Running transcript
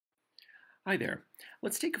Hi there.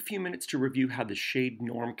 Let's take a few minutes to review how the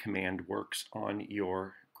ShadeNorm command works on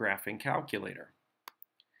your graphing calculator.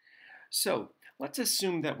 So let's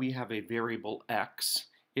assume that we have a variable x.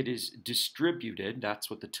 It is distributed, that's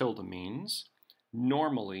what the tilde means,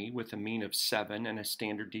 normally with a mean of 7 and a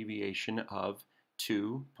standard deviation of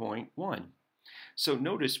 2.1. So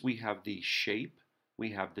notice we have the shape,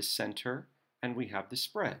 we have the center, and we have the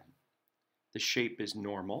spread. The shape is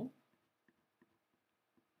normal.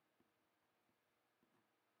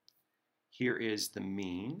 Here is the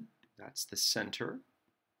mean, that's the center,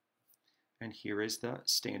 and here is the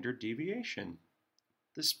standard deviation,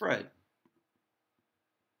 the spread.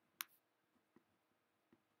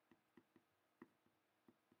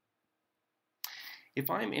 If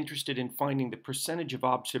I'm interested in finding the percentage of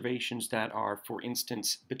observations that are, for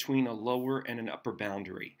instance, between a lower and an upper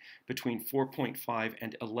boundary, between 4.5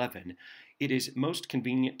 and 11, it is most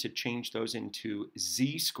convenient to change those into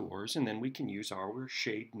z-scores, and then we can use our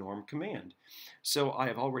ShadeNorm command. So I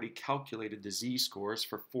have already calculated the z-scores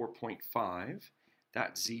for 4.5.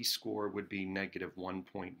 That z-score would be negative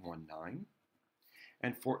 1.19.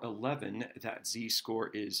 And for 11, that z-score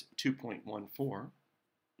is 2.14.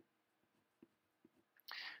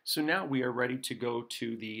 So now we are ready to go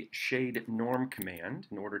to the ShadeNorm command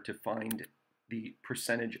in order to find the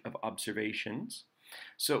percentage of observations.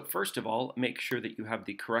 So first of all, make sure that you have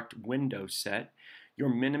the correct window set. Your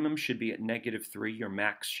minimum should be at -3, your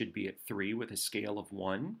max should be at 3 with a scale of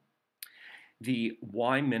 1. The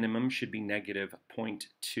Y minimum should be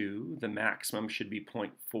 -0.2, the maximum should be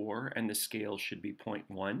 0.4, and the scale should be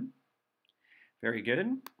 0.1. Very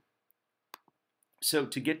good. So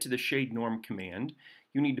to get to the ShadeNorm command,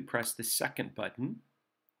 you need to press the second button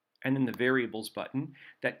and then the variables button.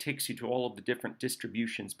 That takes you to all of the different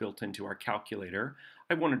distributions built into our calculator.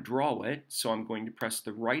 I want to draw it, so I'm going to press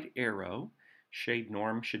the right arrow.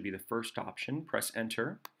 ShadeNorm should be the first option. Press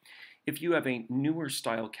enter. If you have a newer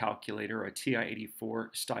style calculator, a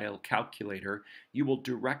TI-84 style calculator, you will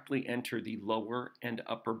directly enter the lower and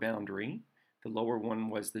upper boundary. The lower one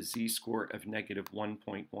was the z-score of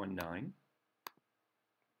 -1.19.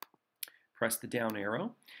 Press the down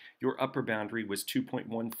arrow. Your upper boundary was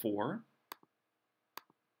 2.14.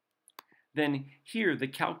 Then here the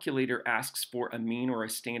calculator asks for a mean or a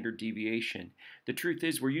standard deviation. The truth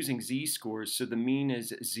is we're using z-scores, so the mean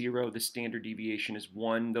is 0, the standard deviation is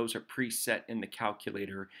 1. Those are preset in the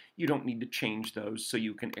calculator. You don't need to change those, so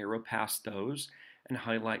you can arrow past those and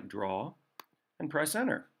highlight draw and press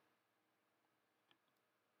enter.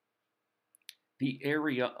 The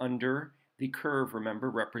area under the curve, remember,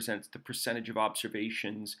 represents the percentage of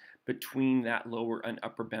observations between that lower and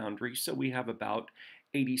upper boundary. So we have about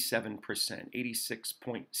 87%,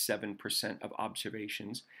 86.7% of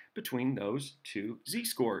observations between those two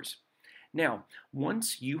z-scores. Now,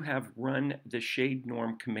 once you have run the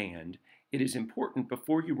ShadeNorm command, it is important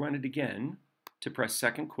before you run it again to press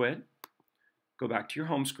second quit, go back to your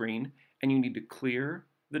home screen, and you need to clear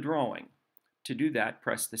the drawing. To do that,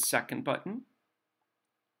 press the second button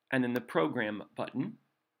and then the program button.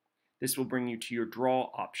 This will bring you to your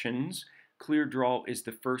draw options. Clear draw is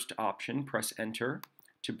the first option. Press enter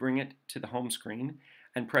to bring it to the home screen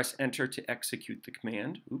and press enter to execute the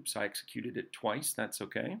command. Oops, I executed it twice. That's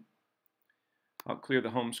okay. I'll clear the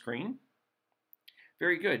home screen.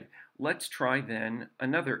 Very good. Let's try then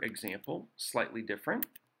another example, slightly different.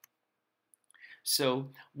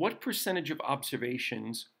 So what percentage of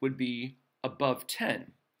observations would be above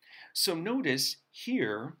 10? So notice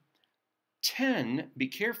here, 10, be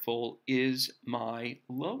careful, is my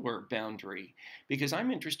lower boundary because I'm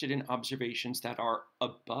interested in observations that are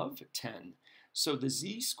above 10. So the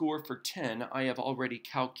z-score for 10, I have already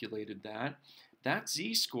calculated that. That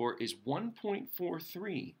z-score is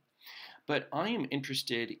 1.43. But I am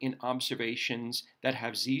interested in observations that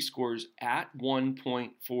have z-scores at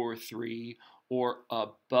 1.43 or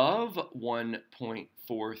above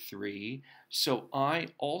 1.43, so I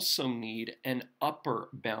also need an upper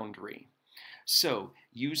boundary. So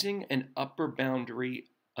using an upper boundary,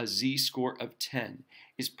 a z-score of 10,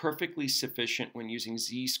 is perfectly sufficient when using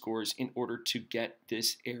z-scores in order to get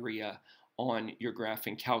this area on your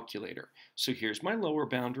graphing calculator. So here's my lower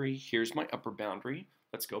boundary, here's my upper boundary.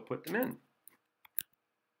 Let's go put them in.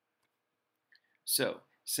 So,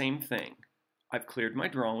 same thing. I've cleared my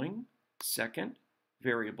drawing. Second,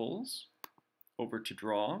 variables, over to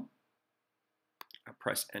draw. I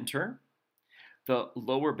press enter. The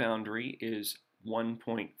lower boundary is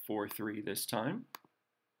 1.43 this time.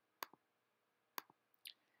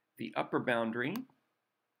 The upper boundary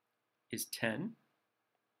is 10.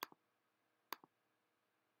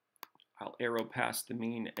 I'll arrow past the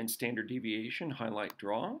mean and standard deviation, highlight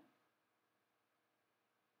draw.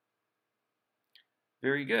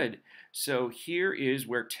 Very good. So here is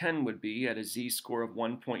where 10 would be at a z-score of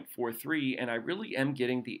 1.43, and I really am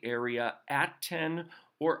getting the area at 10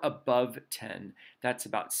 or above 10. That's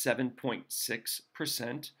about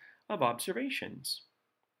 7.6% of observations.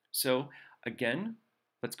 So again,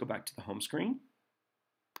 let's go back to the home screen.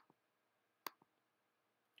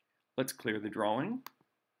 Let's clear the drawing.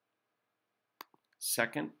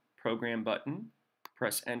 Second program button.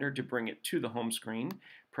 Press enter to bring it to the home screen.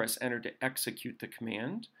 Press enter to execute the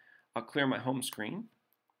command. I'll clear my home screen.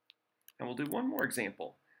 And we'll do one more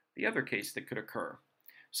example, the other case that could occur.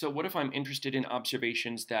 So what if I'm interested in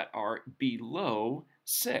observations that are below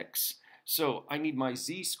 6? So I need my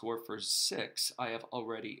z-score for 6. I have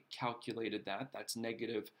already calculated that. That's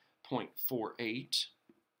negative 0.48.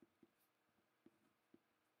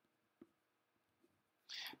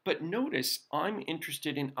 But notice I'm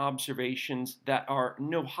interested in observations that are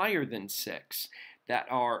no higher than 6, that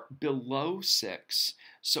are below 6.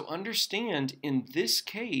 So understand, in this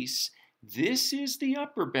case, this is the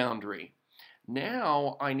upper boundary.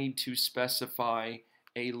 Now I need to specify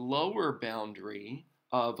a lower boundary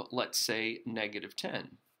of, let's say, negative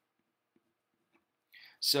 10.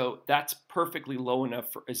 So that's perfectly low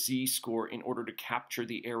enough for a z-score in order to capture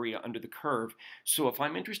the area under the curve. So if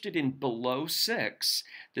I'm interested in below 6,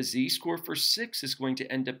 the z-score for 6 is going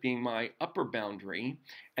to end up being my upper boundary,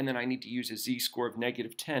 and then I need to use a z-score of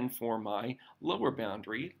negative 10 for my lower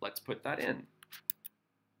boundary. Let's put that in.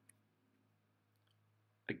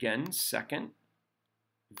 Again, second,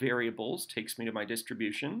 variables takes me to my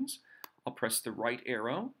distributions. I'll press the right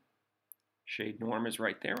arrow. ShadeNorm is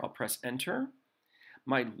right there. I'll press enter.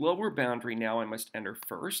 My lower boundary now I must enter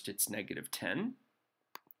first. It's negative 10.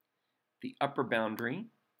 The upper boundary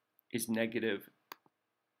is negative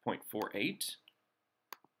 0.48.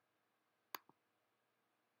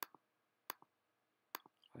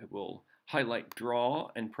 I will highlight draw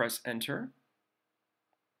and press enter.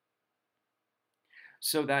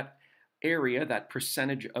 So that area, that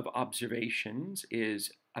percentage of observations,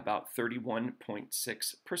 is about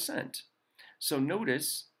 31.6%. So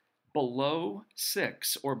notice below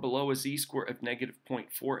 6, or below a z-score of negative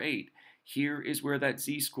 0.48, here is where that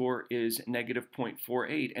z-score is negative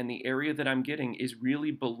 0.48, and the area that I'm getting is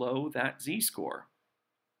really below that z-score.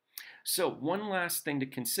 So one last thing to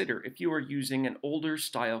consider, if you are using an older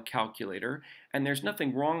style calculator, and there's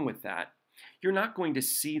nothing wrong with that, you're not going to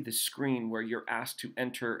see the screen where you're asked to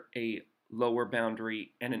enter a lower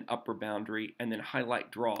boundary and an upper boundary and then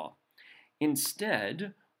highlight draw.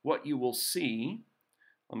 Instead, what you will see,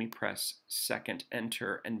 let me press second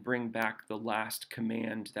enter and bring back the last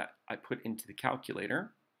command that I put into the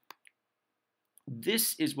calculator.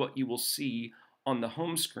 This is what you will see on the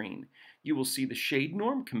home screen. You will see the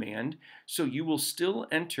ShadeNorm command, so you will still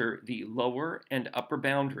enter the lower and upper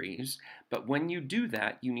boundaries, but when you do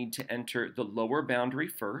that, you need to enter the lower boundary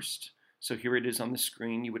first. So here it is on the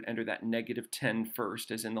screen. You would enter that negative 10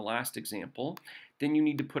 first, as in the last example. Then you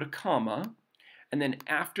need to put a comma, and then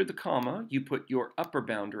after the comma, you put your upper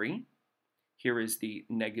boundary. Here is the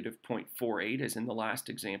negative 0.48, as in the last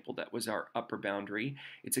example, that was our upper boundary.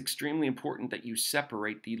 It's extremely important that you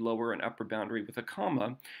separate the lower and upper boundary with a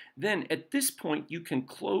comma. Then at this point, you can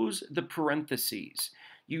close the parentheses.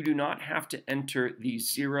 You do not have to enter the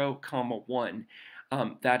 0, 1.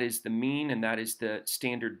 That is the mean and that is the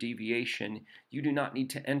standard deviation. You do not need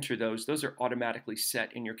to enter those. Those are automatically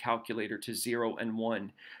set in your calculator to 0 and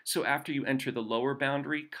 1. So after you enter the lower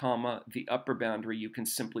boundary, comma, the upper boundary, you can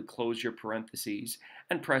simply close your parentheses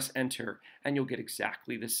and press enter, and you'll get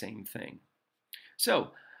exactly the same thing.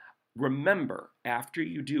 So remember, after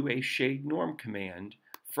you do a ShadeNorm command,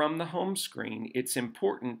 from the home screen, it's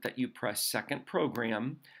important that you press second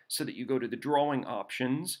program so that you go to the drawing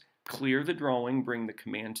options, clear the drawing, bring the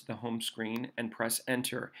command to the home screen, and press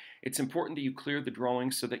enter. It's important that you clear the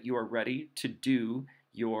drawing so that you are ready to do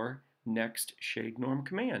your next ShadeNorm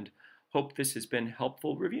command. Hope this has been a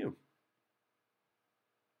helpful review.